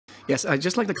Yes, I'd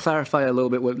just like to clarify a little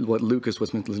bit what Mr.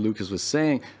 Lucas was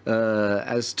saying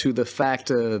as to the fact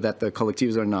that the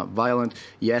collectivos are not violent.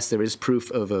 Yes, there is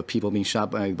proof of people being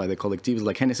shot by the collectivos,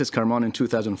 like Genesis Carmon in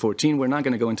 2014. We're not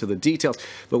going to go into the details,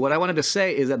 but what I wanted to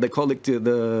say is that the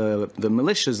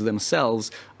militias themselves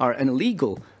are an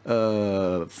illegal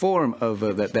form of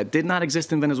that did not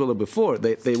exist in Venezuela before.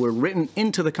 They were written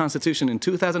into the Constitution in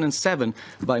 2007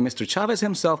 by Mr. Chávez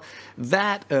himself.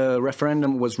 That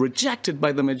referendum was rejected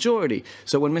by the majority.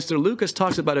 So when Mr. Lucas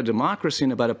talks about a democracy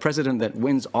and about a president that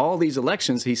wins all these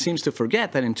elections, he seems to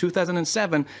forget that in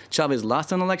 2007, Chávez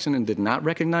lost an election and did not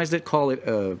recognize it, call it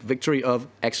a victory of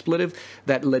expletive,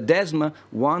 that Ledesma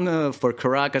won for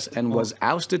Caracas and was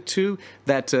ousted too,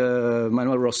 that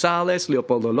Manuel Rosales,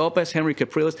 Leopoldo López, Henry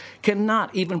Capriles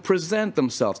cannot even present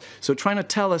themselves. So trying to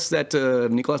tell us that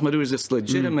Nicolás Maduro is this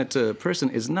legitimate person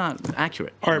is not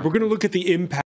accurate. All right, we're going to look at the impact